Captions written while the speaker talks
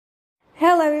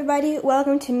Hello everybody,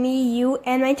 welcome to me, you,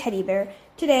 and my teddy bear.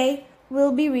 Today,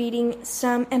 we'll be reading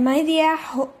some Am I the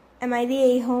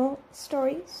A-hole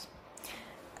stories.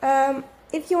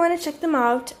 If you want to check them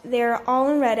out, they're all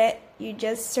on Reddit. You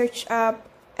just search up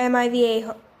Am I the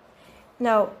A-hole?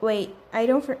 No, wait, I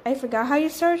forgot how you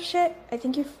search it. I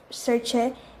think you search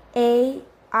it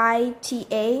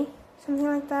A-I-T-A, something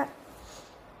like that.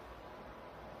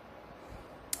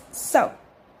 So,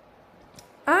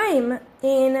 I'm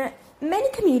in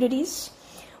many communities.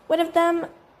 One of them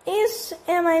is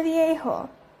Am I the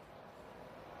A-hole?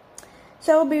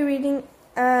 So I'll be reading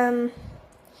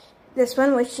this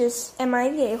one, which is Am I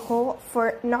the A-hole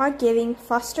for not giving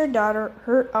foster daughter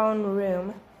her own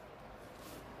room?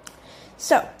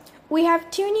 So, we have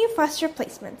 2 new foster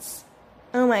placements.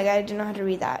 Oh my god, I didn't know how to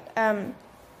read that.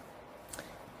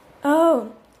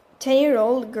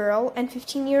 10-year-old girl and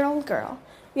 15-year-old girl.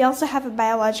 We also have a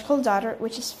biological daughter,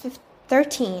 which is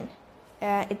 13.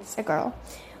 It's a girl.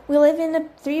 We live in a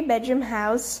 3-bedroom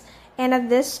house, and at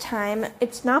this time,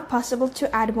 it's not possible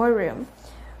to add more room.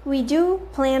 We do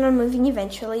plan on moving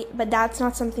eventually, but that's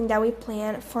not something that we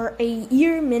plan for a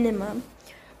year minimum.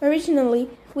 Originally,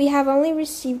 we have only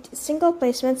received single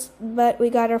placements, but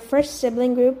we got our first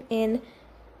sibling group in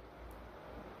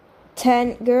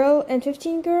 10 girl and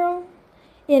 15 girl.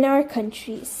 In our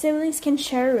country, siblings can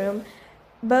share a room,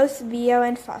 both bio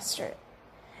and foster.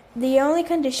 The only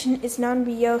condition is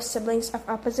non-bio siblings of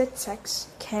opposite sex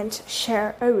can't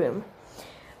share a room,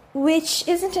 which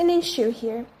isn't an issue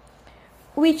here.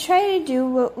 We try to do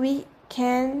what we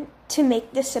can to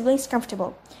make the siblings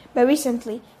comfortable, but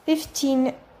recently,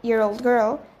 15-year-old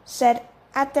girl said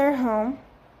at their home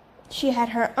she had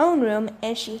her own room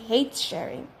and she hates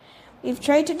sharing. We've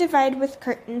tried to divide with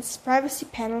curtains, privacy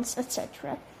panels,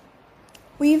 etc.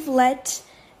 We've let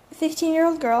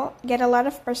 15-year-old girl get a lot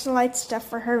of personalized stuff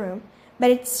for her room,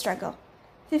 but it's a struggle.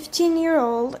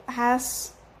 15-year-old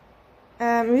has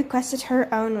requested her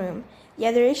own room. The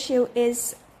other issue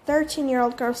is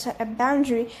 13-year-old girl set a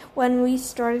boundary when we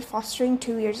started fostering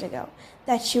 2 years ago,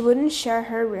 that she wouldn't share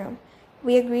her room.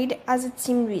 We agreed as it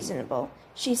seemed reasonable.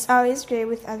 She's always great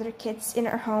with other kids in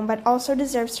her home, but also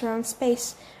deserves her own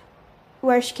space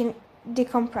where she can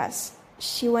decompress.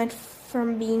 She went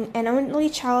from being an only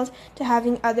child to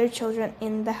having other children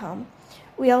in the home.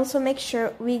 We also make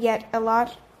sure we get a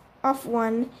lot of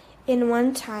one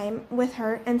time with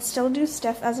her and still do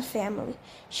stuff as a family.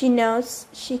 She knows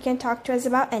she can talk to us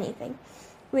about anything.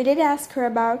 We did ask her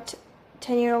about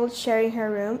 10-year-old sharing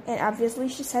her room, and obviously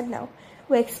she said no.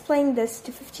 We explained this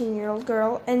to 15-year-old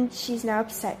girl, and she's now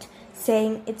upset,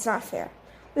 saying it's not fair.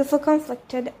 We feel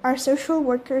conflicted. Our social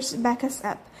workers back us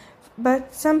up,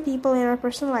 but some people in our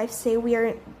personal life say we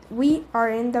are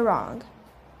in the wrong.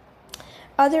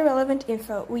 Other relevant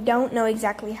info. We don't know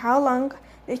exactly how long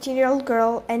 15-year-old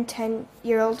girl and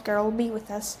 10-year-old girl will be with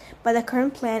us, but the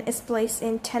current plan is placed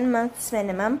in 10 months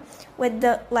minimum, with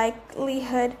the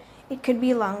likelihood it could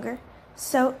be longer.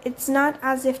 So it's not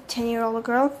as if 10-year-old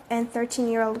girl and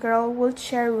 13-year-old girl will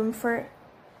share a room for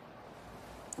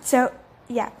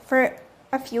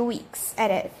a few weeks at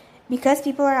it. Because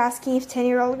people are asking if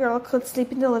 10-year-old girl could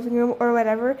sleep in the living room or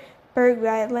whatever, per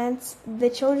guidelines, the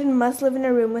children must live in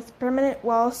a room with permanent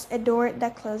walls, a door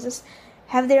that closes,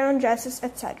 have their own dresses,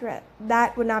 etc.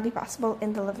 That would not be possible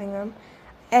in the living room.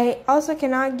 I also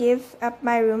cannot give up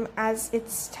my room as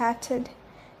it's stated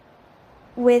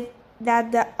with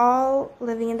that the all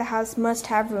living in the house must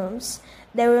have rooms.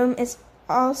 The room is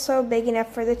also big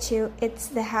enough for the 2. It's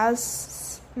the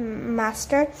house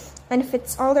master and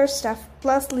fits all their stuff,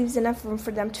 plus leaves enough room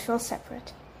for them to feel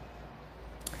separate.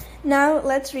 Now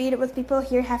let's read what people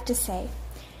here have to say.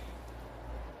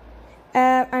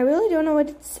 I really don't know what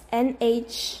it's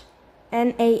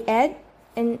NHNAED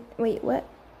and wait, what?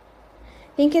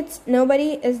 I think it's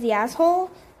nobody is the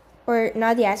asshole or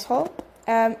not the asshole.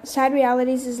 Sad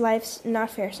realities is life's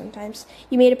not fair sometimes.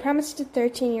 You made a promise to a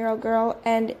 13-year-old girl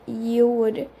and you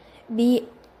would be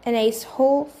an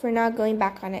ace-hole for not going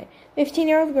back on it.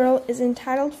 15-year-old girl is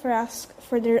entitled for ask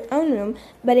for their own room,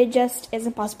 but it just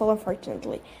isn't possible,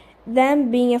 unfortunately.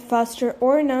 Them being a foster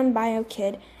or non-bio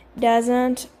kid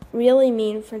doesn't really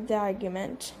mean for the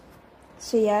argument.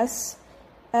 So yes,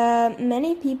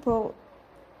 many people...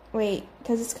 Wait,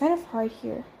 because it's kind of hard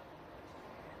here.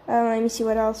 Let me see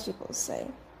what else people say.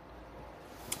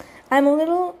 I'm a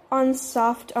little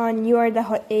soft on you are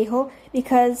the a-hole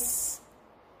because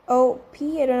OP,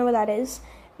 I don't know what that is,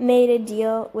 made a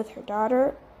deal with her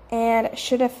daughter and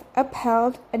should have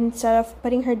upheld instead of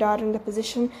putting her daughter in the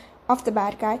position of the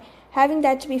bad guy. Having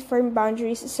that to be firm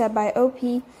boundaries set by OP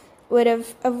would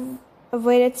have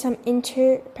avoided some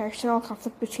interpersonal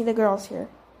conflict between the girls here.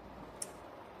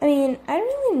 I mean, I don't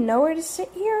really know where to sit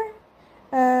here.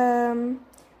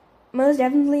 Most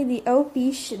definitely, the OP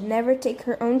should never take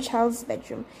her own child's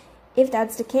bedroom. If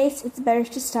that's the case, it's better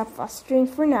to stop fostering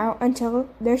for now until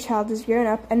their child is grown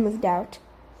up and moved out.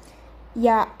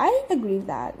 Yeah, I agree with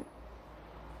that.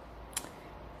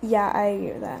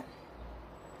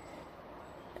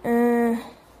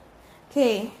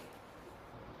 Okay.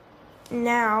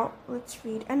 Now, let's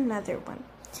read another one.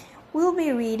 We'll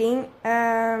be reading,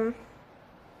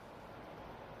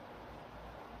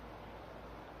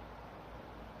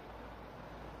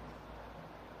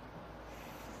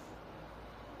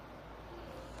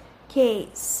 Okay,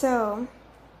 so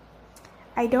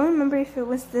I don't remember if it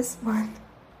was this one.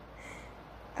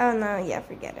 Oh no, yeah,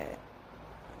 forget it.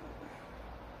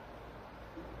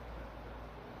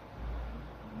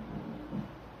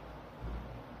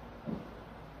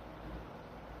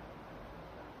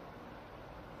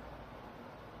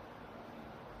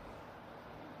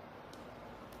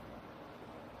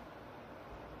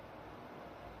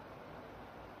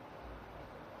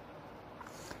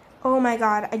 Oh my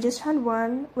god, I just found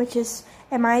one, which is,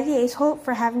 am I the asshole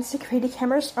for having security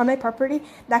cameras on my property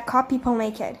that caught people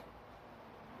naked?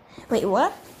 Wait,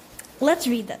 what? Let's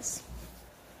read this.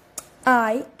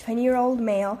 I, 20-year-old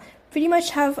male, pretty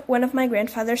much have one of my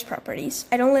grandfather's properties.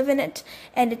 I don't live in it,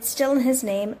 and it's still in his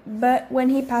name, but when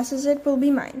he passes it will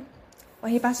be mine.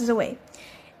 When he passes away.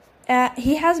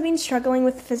 He has been struggling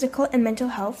with physical and mental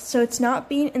health, so it's not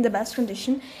been in the best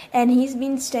condition, and he's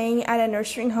been staying at a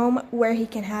nursing home where he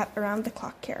can have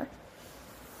around-the-clock care.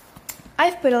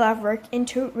 I've put a lot of work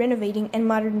into renovating and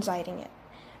modernizing it.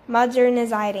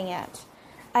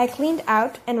 I cleaned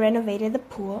out and renovated the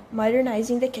pool,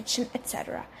 modernizing the kitchen,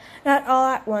 etc. Not all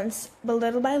at once, but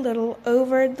little by little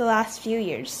over the last few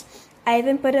years. I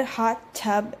even put a hot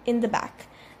tub in the back.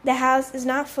 The house is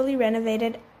not fully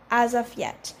renovated as of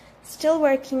yet. Still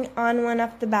working on one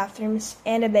of the bathrooms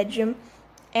and a bedroom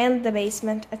and the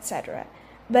basement, etc.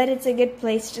 But it's a good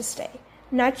place to stay.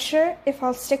 Not sure if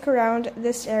I'll stick around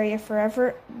this area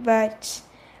forever, but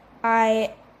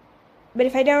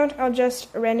if I don't, I'll just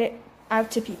rent it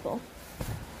out to people.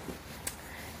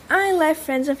 I let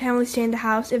friends and family stay in the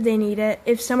house if they need it.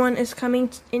 If someone is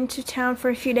coming into town for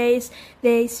a few days,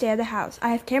 they stay at the house. I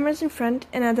have cameras in front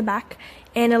and at the back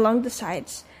and along the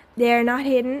sides. They are not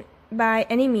hidden by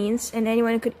any means, and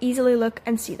anyone could easily look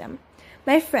and see them.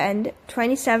 My friend,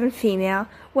 27 female,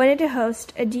 wanted to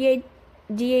host a DAD,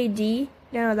 don't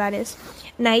know what that is,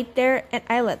 night there, and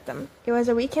I let them. It was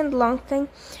a weekend-long thing,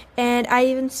 and I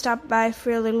even stopped by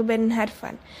for a little bit and had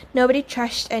fun. Nobody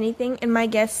trashed anything, and my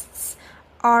guests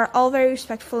are all very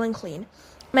respectful and clean.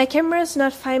 My cameras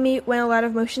notify me when a lot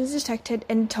of motion is detected,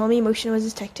 and told me motion was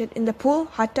detected in the pool,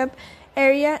 hot tub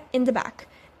area in the back.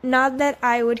 Not that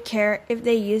I would care if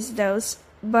they used those,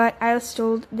 but I was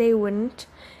told they wouldn't,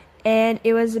 and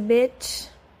it was a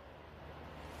bit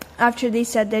after they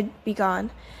said they'd be gone.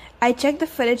 I checked the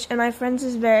footage, and my friend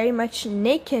is very much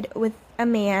naked with a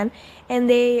man, and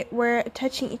they were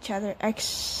touching each other.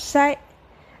 I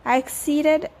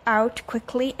exceeded out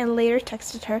quickly and later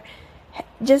texted her,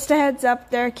 just a heads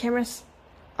up, there are cameras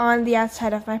on the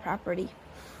outside of my property.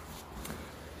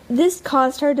 This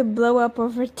caused her to blow up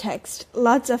over text.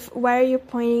 Lots of, why are you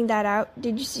pointing that out?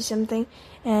 Did you see something?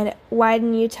 And why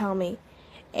didn't you tell me?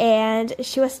 And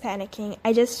she was panicking.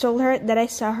 I just told her that I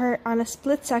saw her on a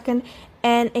split second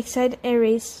and I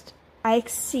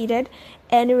exceeded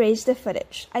and erased the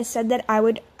footage. I said that I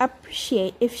would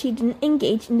appreciate if she didn't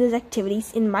engage in these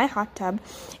activities in my hot tub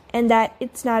and that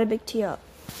it's not a big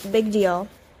deal.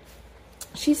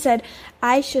 She said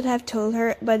I should have told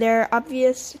her, but there are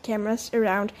obvious cameras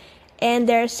around, and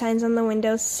there are signs on the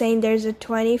windows saying there's a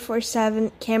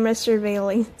 24/7 camera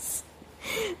surveillance.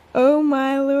 Oh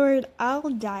my lord, I'll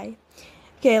die.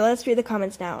 Okay, let's read the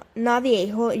comments now. Not the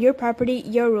a-hole, your property,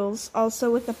 your rules. Also,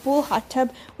 with the pool hot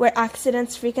tub where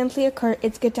accidents frequently occur,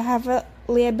 it's good to have a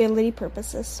liability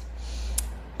purposes.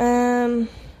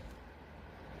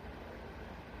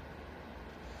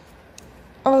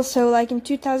 Also, like in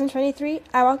 2023,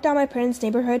 I walked down my parents'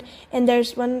 neighborhood, and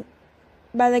there's one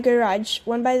by the garage,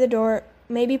 one by the door,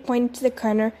 maybe pointing to the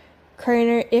corner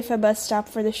if a bus stop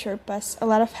for the short bus. A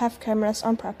lot of have cameras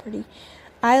on property.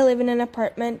 I live in an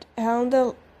apartment. On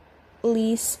the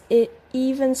lease, it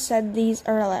even said these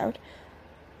are allowed.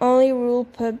 Only rule,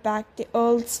 put back the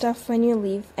old stuff when you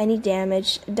leave. Any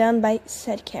damage done by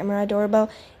said camera doorbell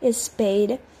is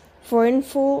paid for in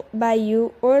full by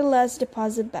you or less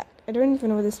deposit back. I don't even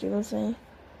know what this people is saying.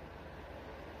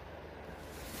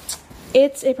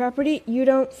 It's a property you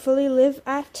don't fully live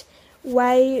at.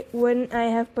 Why wouldn't I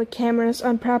have put cameras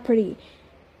on property?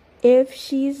 If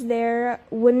she's there,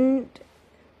 wouldn't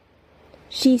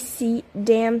She see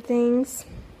damn things.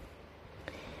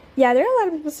 Yeah, there are a lot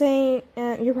of people saying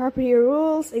your property, your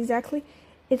rules. Exactly.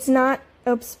 It's not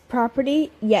Oop's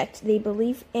property yet, they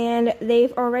believe, and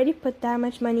they've already put that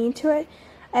much money into it.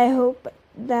 I hope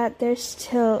that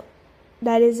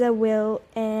that is a will,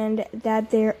 and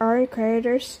that there are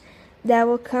creditors that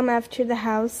will come after the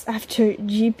house after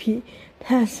GP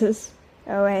passes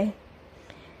away.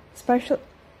 Especially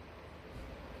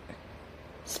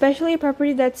a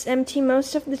property that's empty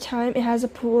most of the time. It has a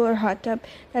pool or hot tub.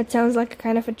 That sounds like a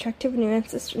kind of attractive new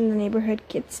ancestor in the neighborhood.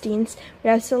 Kids, teens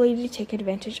would absolutely take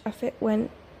advantage of it when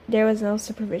there was no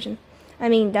supervision. I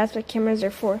mean, that's what cameras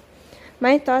are for.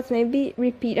 My thoughts, maybe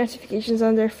repeat notifications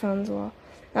on their phones while.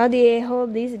 Now the a-hole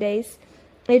these days,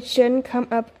 it shouldn't come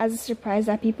up as a surprise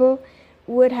that people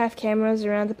would have cameras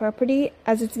around the property,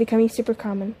 as it's becoming super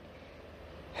common.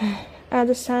 At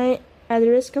the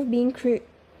risk of being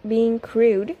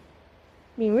rude,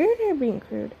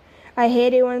 I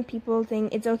hate it when people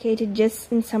think it's okay to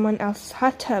jizz in someone else's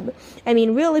hot tub. I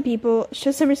mean, really, people,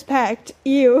 show some respect.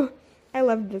 Ew. I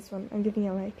love this one. I'm giving it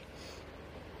a like.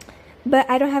 But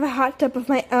I don't have a hot tub of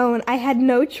my own. I had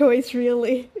no choice,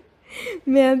 really.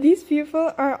 Man, these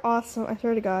people are awesome. I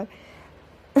swear to God.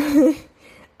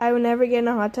 I would never get in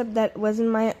a hot tub that wasn't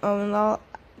my own. I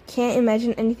can't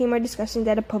imagine anything more disgusting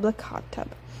than a public hot tub.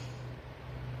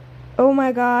 Oh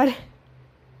my God.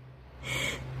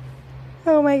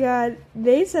 Oh my God.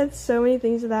 They said so many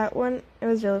things to that one. It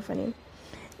was really funny.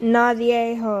 Not the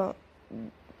a-hole.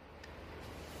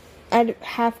 I'd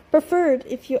have preferred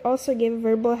if you also gave a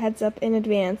verbal heads up in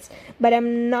advance, but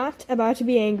I'm not about to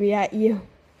be angry at you.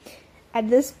 At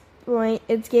this point,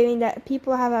 it's giving that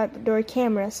people have outdoor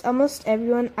cameras. Almost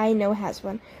everyone I know has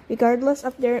one, regardless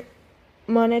of their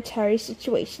monetary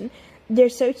situation. They're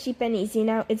so cheap and easy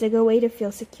now, it's a good way to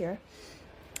feel secure.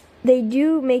 They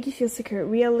do make you feel secure.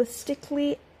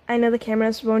 Realistically, I know the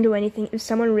cameras won't do anything if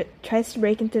someone tries to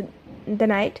break into the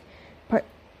night, but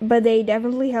they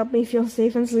definitely help me feel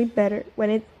safe and sleep better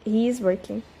when he is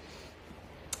working.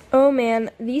 Oh man,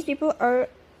 these people are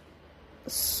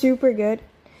super good.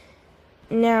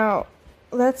 Now,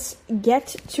 let's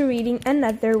get to reading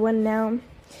another one now.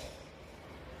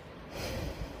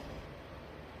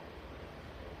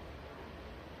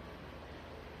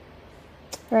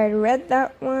 I read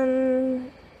that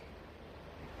one.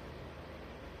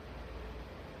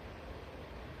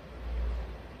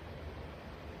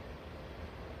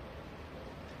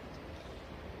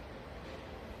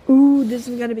 Ooh, this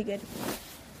one's gonna be good.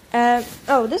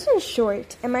 This one's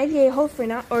short. Am I the a-hole for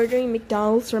not ordering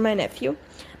McDonald's for my nephew?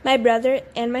 My brother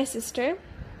and my sister-in-law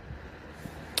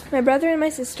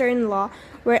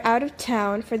were out of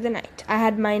town for the night. I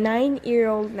had my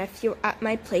 9-year-old nephew at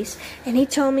my place, and he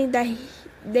told me that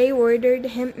they ordered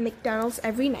him McDonald's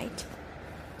every night.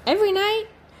 Every night?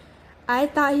 I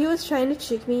thought he was trying to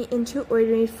trick me into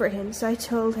ordering it for him, so I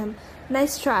told him,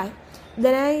 nice try.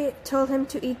 Then I told him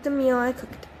to eat the meal I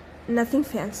cooked. Nothing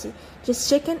fancy, just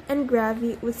chicken and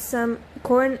gravy with some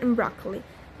corn and broccoli.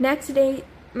 Next day,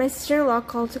 my sister-in-law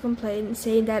called to complain,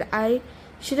 saying that I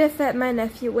should have fed my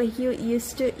nephew what he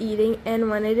used to eating and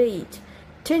wanted to eat.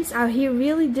 Turns out he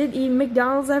really did eat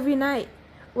McDonald's every night.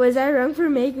 Was I wrong for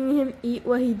making him eat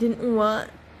what he didn't want?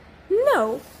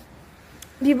 No.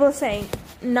 People saying,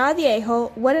 not the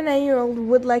a-hole, what a 9-year-old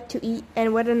would like to eat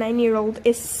and what a 9-year-old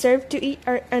is served to eat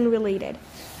are unrelated.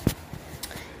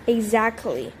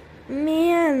 Exactly.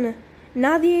 Man,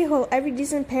 not the a-hole. Every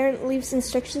decent parent leaves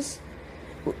instructions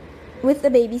with the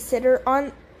babysitter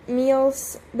on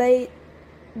meals,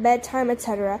 bedtime,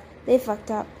 etc. They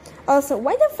fucked up. Also,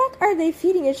 why the fuck are they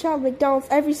feeding a child McDonald's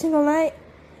every single night?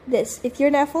 If your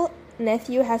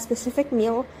nephew has specific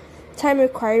meal time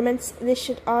requirements, this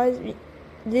should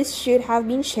have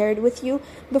been shared with you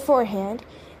beforehand.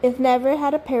 I've never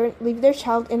had a parent leave their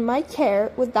child in my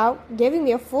care without giving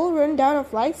me a full rundown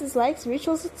of likes, dislikes,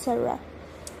 rituals, etc.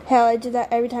 Hell, I do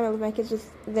that every time I leave my kids with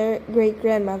their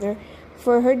great-grandmother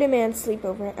for her demand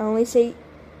sleepover. I only say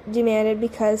demanded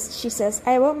because she says,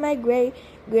 I want my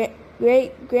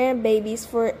great-grandbabies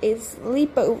for a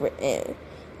sleepover. And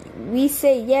we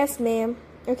say, yes, ma'am.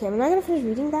 Okay, I'm not going to finish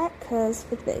reading that because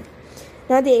it's big.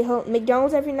 Not the a-hole.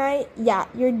 McDonald's every night? Yeah,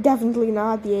 you're definitely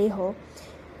not the a-hole.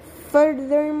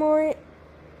 Furthermore,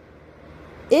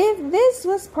 if this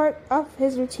was part of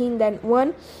his routine, then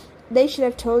 1, they should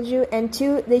have told you, and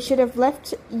 2, they should have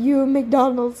left you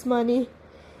McDonald's money.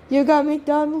 You got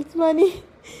McDonald's money?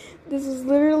 This is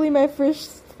literally my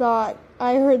first thought.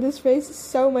 I heard this phrase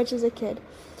so much as a kid.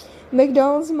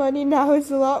 McDonald's money now is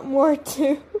a lot more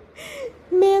too.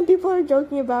 Man, people are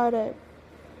joking about it.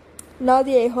 Not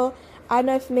the a-hole. I don't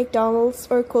know if McDonald's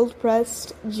or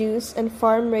cold-pressed juice and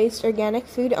farm-raised organic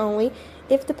food only.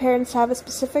 If the parents have a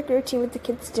specific routine with the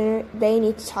kids' dinner, they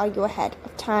need to tell you ahead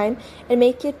of time and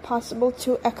make it possible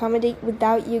to accommodate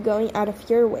without you going out of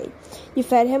your way. You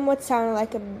fed him what sounded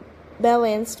like a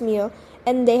balanced meal,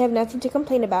 and they have nothing to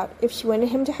complain about. If she wanted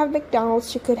him to have McDonald's,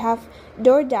 she could have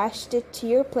door-dashed it to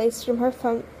your place from her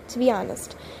phone, to be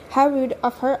honest. How rude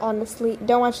of her, honestly.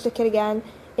 Don't watch the kid again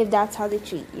if that's how they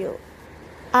treat you.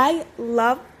 I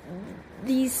love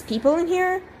these people in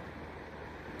here.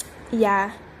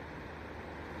 Yeah.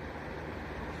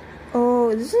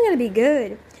 Oh, this is gonna be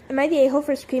good. Am I the a-hole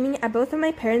for screaming at both of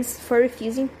my parents for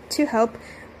refusing to help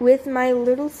with my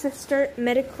little sister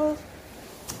medical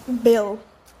bill?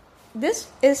 This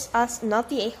is us, not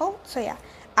the a-hole. So yeah,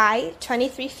 I,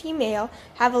 23 female,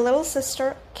 have a little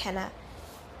sister, Kenna,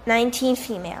 19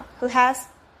 female, who has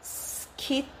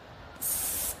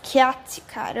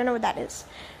sciatica. I don't know what that is.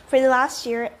 For the last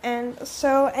year, and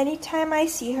so anytime I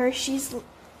see her, she's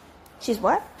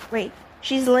what? Wait,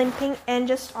 she's limping and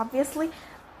just obviously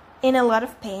in a lot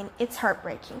of pain. It's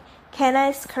heartbreaking. Kenna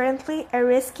is currently a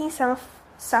risking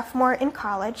sophomore in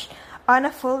college on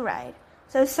a full ride.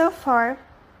 So far,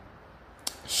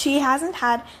 she hasn't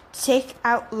had to take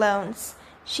out loans.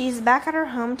 She's back at her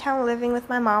hometown living with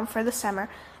my mom for the summer.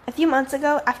 A few months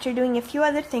ago, after doing a few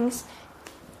other things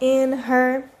in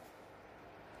her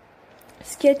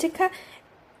sciatica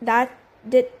that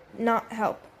did not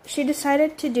help, she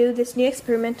decided to do this new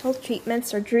experimental treatment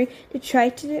surgery to try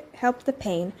to help the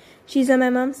pain. She's on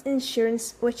my mom's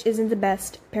insurance, which isn't the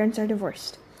best. Parents are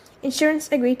divorced. Insurance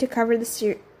agreed to cover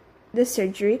the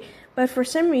surgery, but for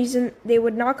some reason they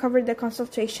would not cover the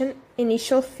consultation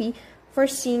initial fee for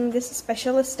seeing this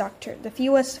specialist doctor. The fee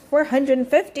was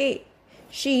 $450.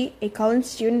 She, a college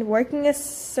student working a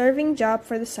serving job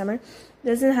for the summer,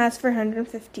 doesn't have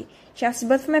 $450. She asked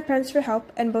both of my parents for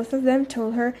help, and both of them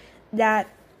told her that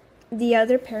the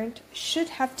other parent should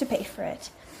have to pay for it,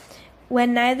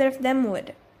 when neither of them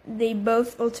would. They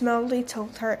both ultimately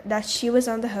told her that she was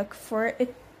on the hook for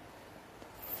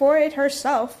it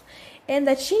herself, and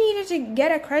that she needed to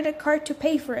get a credit card to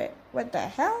pay for it. What the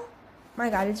hell? My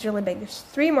God, it's really big. There's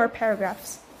 3 more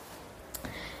paragraphs.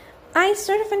 I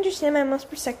sort of understand my mom's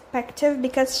perspective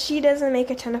because she doesn't make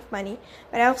a ton of money,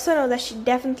 but I also know that she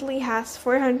definitely has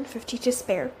 $450 to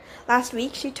spare. Last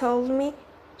week, she told me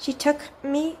she took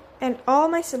me and all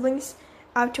my siblings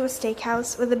out to a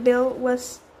steakhouse where the bill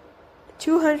was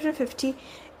 $250,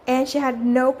 and she had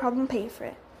no problem paying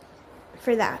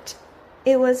for that.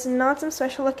 It was not some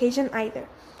special occasion either.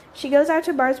 She goes out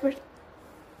to bars with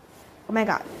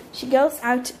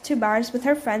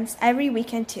her friends every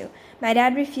weekend too. My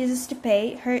dad refuses to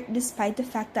pay her despite the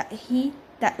fact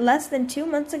that less than 2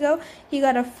 months ago he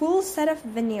got a full set of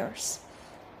veneers.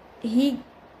 He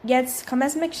gets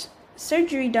cosmetic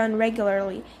surgery done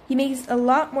regularly. He makes a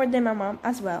lot more than my mom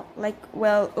as well,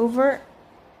 over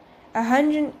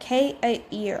 $100K a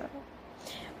year.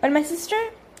 But my sister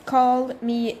called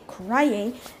me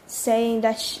crying, saying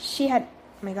that she had...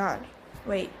 Oh my God,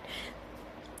 wait.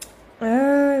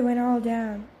 Oh, it went all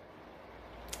down.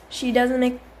 She doesn't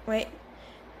make... Wait.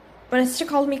 When my sister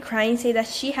called me crying, saying that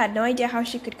she had no idea how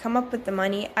she could come up with the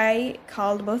money, I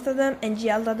called both of them and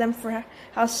yelled at them for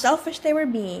how selfish they were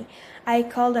being. I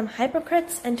called them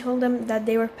hypocrites and told them that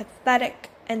they were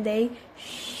pathetic and they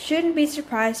shouldn't be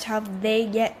surprised how they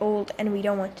get old and we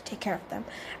don't want to take care of them.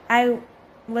 I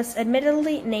was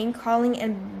admittedly name-calling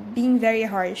and being very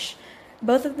harsh.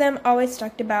 Both of them always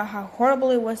talked about how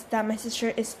horrible it was that my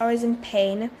sister is always in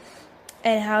pain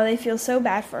and how they feel so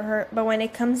bad for her, but when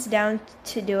it comes down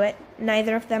to do it,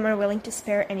 neither of them are willing to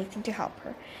spare anything to help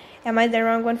her. Am I the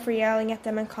wrong one for yelling at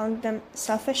them and calling them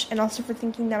selfish, and also for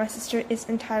thinking that my sister is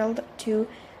entitled to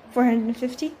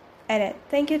 $450? Edit.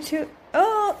 Thank you to...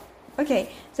 Oh! Okay,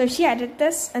 so she edited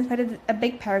this and put a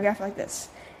big paragraph like this.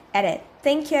 Edit.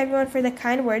 Thank you everyone for the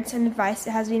kind words and advice.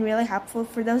 It has been really helpful.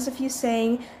 For those of you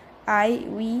saying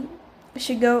we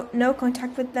should go no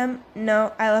contact with them,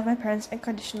 no, I love my parents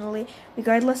unconditionally,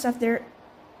 regardless of their,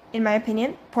 in my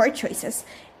opinion, poor choices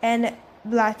and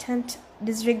blatant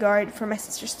disregard for my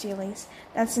sister's feelings.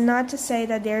 That's not to say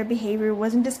that their behavior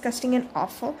wasn't disgusting and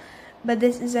awful, but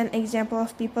this is an example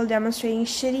of people demonstrating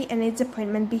shitty and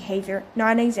disappointment behavior,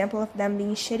 not an example of them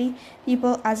being shitty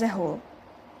people as a whole.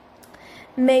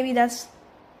 Maybe that's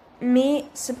me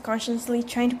subconsciously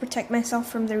trying to protect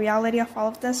myself from the reality of all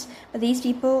of this, but these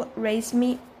people raised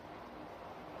me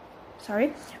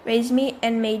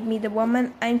and made me the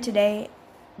woman I'm today,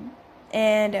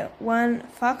 and one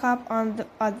fuck up on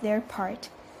their part,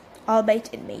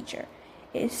 albeit in major,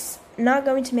 is not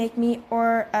going to make me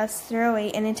or us throw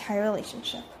away an entire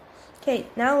relationship. Okay,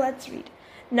 now let's read.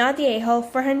 Not the a-hole.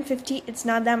 450, it's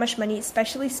not that much money,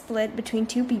 especially split between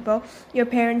two people. Your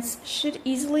parents should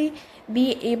easily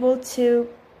be able to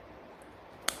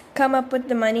come up with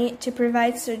the money to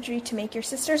provide surgery to make your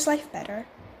sister's life better.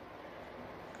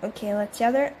 Okay, let's the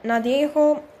other. Not the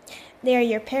a-hole. They are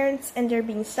your parents and they're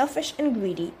being selfish and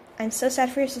greedy. I'm so sad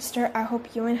for your sister. I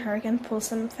hope you and her can pull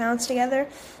some funds together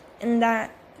and that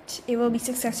it will be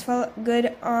successful.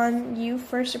 Good on you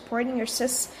for supporting your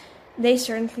sis. They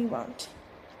certainly won't.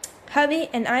 Hubby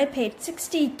and I paid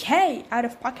 $60,000 out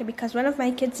of pocket because one of my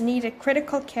kids needed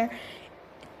critical care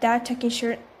that tech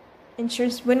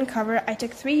insurance wouldn't cover. I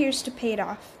took 3 years to pay it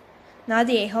off. Not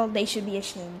the a-hole. They should be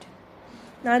ashamed.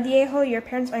 Not the a-hole. Your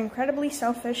parents are incredibly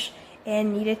selfish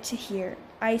and needed to hear.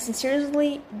 I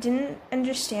sincerely didn't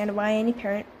understand why any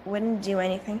parent wouldn't do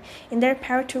anything in their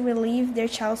power to relieve their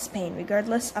child's pain,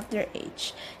 regardless of their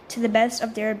age, to the best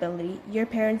of their ability. Your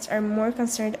parents are more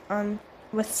concerned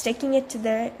with sticking it to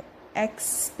their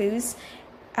ex-spouse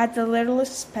at the little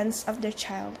expense of their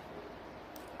child.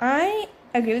 I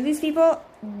agree with these people.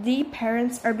 The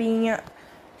parents are being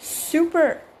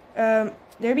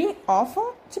they're being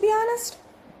awful, to be honest.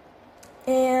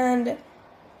 And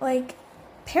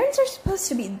parents are supposed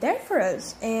to be there for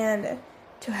us and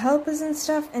to help us and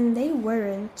stuff, and they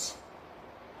weren't.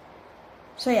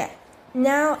 So yeah.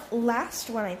 Now, last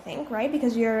one, I think, right?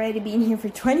 Because we've already been here for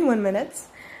 21 minutes.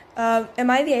 Am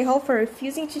I the a-hole for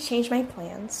refusing to change my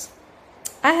plans?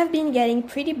 I have been getting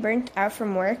pretty burnt out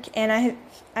from work, and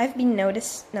I've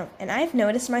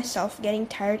noticed myself getting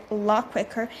tired a lot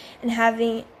quicker and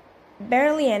having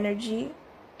barely energy.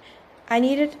 I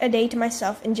needed a day to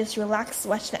myself and just relax,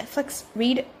 watch Netflix,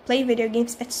 read, play video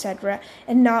games, etc.,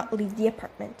 and not leave the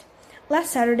apartment.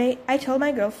 Last Saturday, I told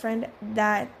my girlfriend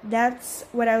that that's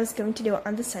what I was going to do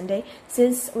on the Sunday,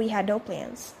 since we had no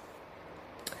plans.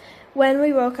 When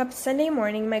we woke up Sunday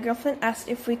morning, my girlfriend asked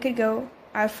if we could go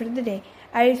out for the day.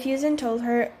 I refused and told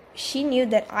her she knew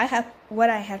that I had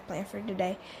planned for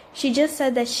today. She just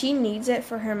said that she needs it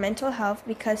for her mental health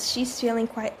because she's feeling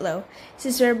quite low.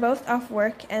 Since we're both off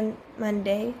work and on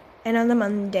the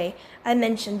Monday, I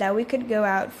mentioned that we could go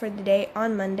out for the day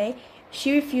on Monday.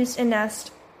 She refused and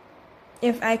asked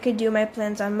if I could do my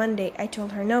plans on Monday. I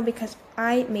told her no because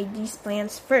I made these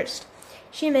plans first.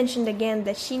 She mentioned again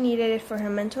that she needed it for her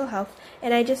mental health,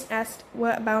 and I just asked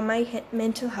what about my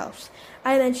mental health.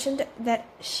 I mentioned that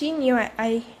she knew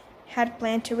I had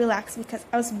planned to relax because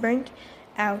I was burnt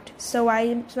out, so why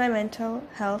is my mental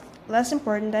health less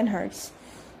important than hers?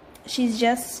 She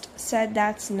just said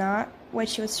that's not what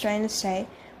she was trying to say,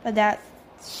 but that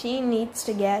she needs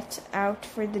to get out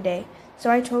for the day. So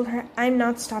I told her I'm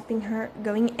not stopping her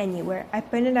going anywhere. I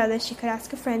pointed out that she could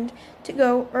ask a friend to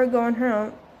go or go on her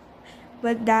own,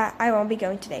 but that I won't be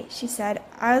going today. She said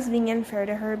I was being unfair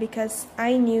to her because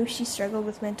I knew she struggled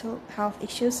with mental health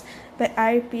issues, but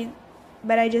I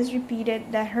just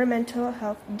repeated that her mental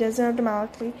health doesn't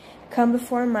automatically come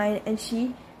before mine, and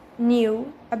she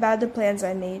knew about the plans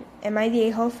I made. Am I the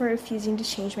a-hole for refusing to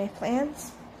change my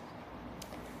plans?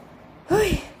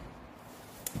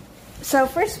 So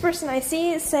first person I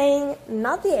see is saying,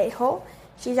 not the a-hole.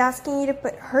 She's asking you to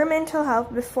put her mental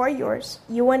health before yours.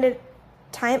 You wanted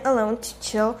time alone to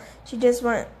chill. She just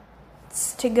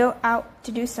wants to go out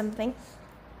to do something,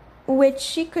 which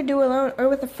she could do alone or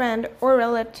with a friend or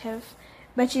relative,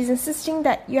 but she's insisting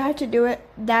that you have to do it.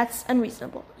 That's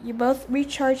unreasonable. You both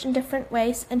recharge in different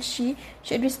ways, and she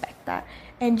should respect that.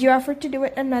 And you offered to do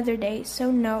it another day,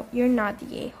 so no, you're not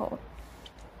the a-hole.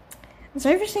 I'm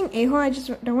sorry for saying a-hole, I just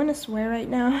don't want to swear right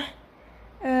now.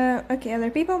 Okay, other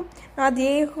people. Not the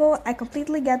a-hole. I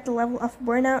completely get the level of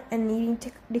burnout and needing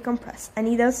to decompress. I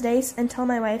need those days and tell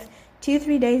my wife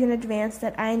 2-3 days in advance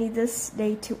that I need this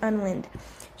day to unwind.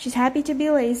 She's happy to be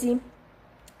lazy.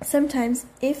 Sometimes,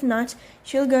 if not,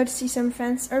 she'll go to see some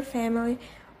friends or family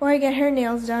or get her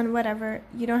nails done, whatever.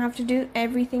 You don't have to do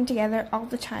everything together all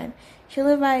the time. She'll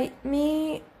invite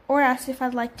me or ask if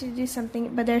I'd like to do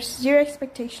something, but there's zero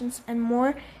expectations and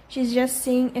more. She's just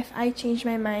seeing if I change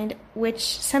my mind,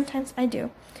 which sometimes I do.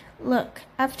 Look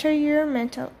after your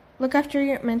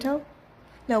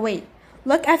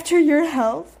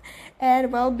health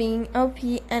and well-being, OP,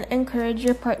 and encourage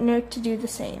your partner to do the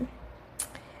same.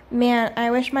 Man,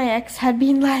 I wish my ex had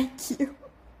been like you.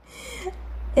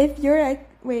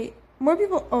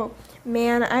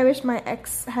 Man, I wish my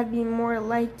ex had been more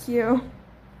like you.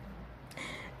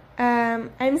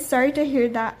 I'm sorry to hear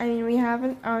that. I mean, we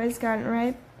haven't always gotten it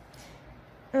right.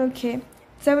 Okay.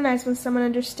 It's so nice when someone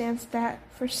understands that.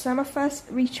 For some of us,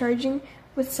 recharging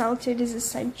with solitude is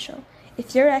essential.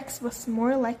 If your ex was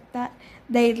more like that,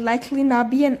 they'd likely not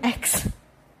be an ex.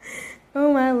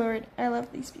 Oh my lord, I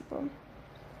love these people.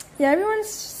 Yeah, everyone's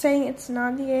saying it's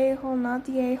not the a-hole, not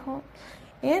the a-hole.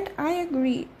 And I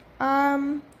agree.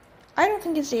 I don't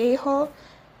think it's the a-hole.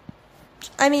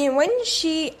 I mean, when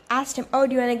she asked him, oh,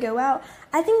 do you want to go out?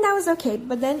 I think that was okay.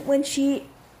 But then when she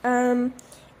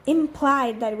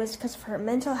implied that it was because of her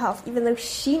mental health, even though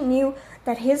she knew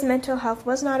that his mental health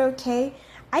was not okay,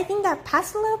 I think that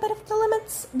passed a little bit of the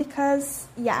limits because,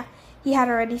 yeah, he had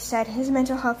already said his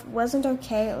mental health wasn't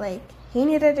okay. Like, he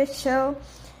needed a chill.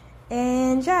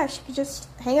 And, yeah, she could just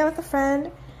hang out with a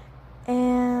friend.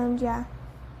 And, yeah.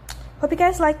 Hope you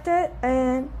guys liked it.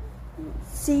 And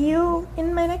see you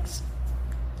in my next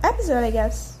episode, I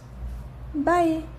guess. Bye.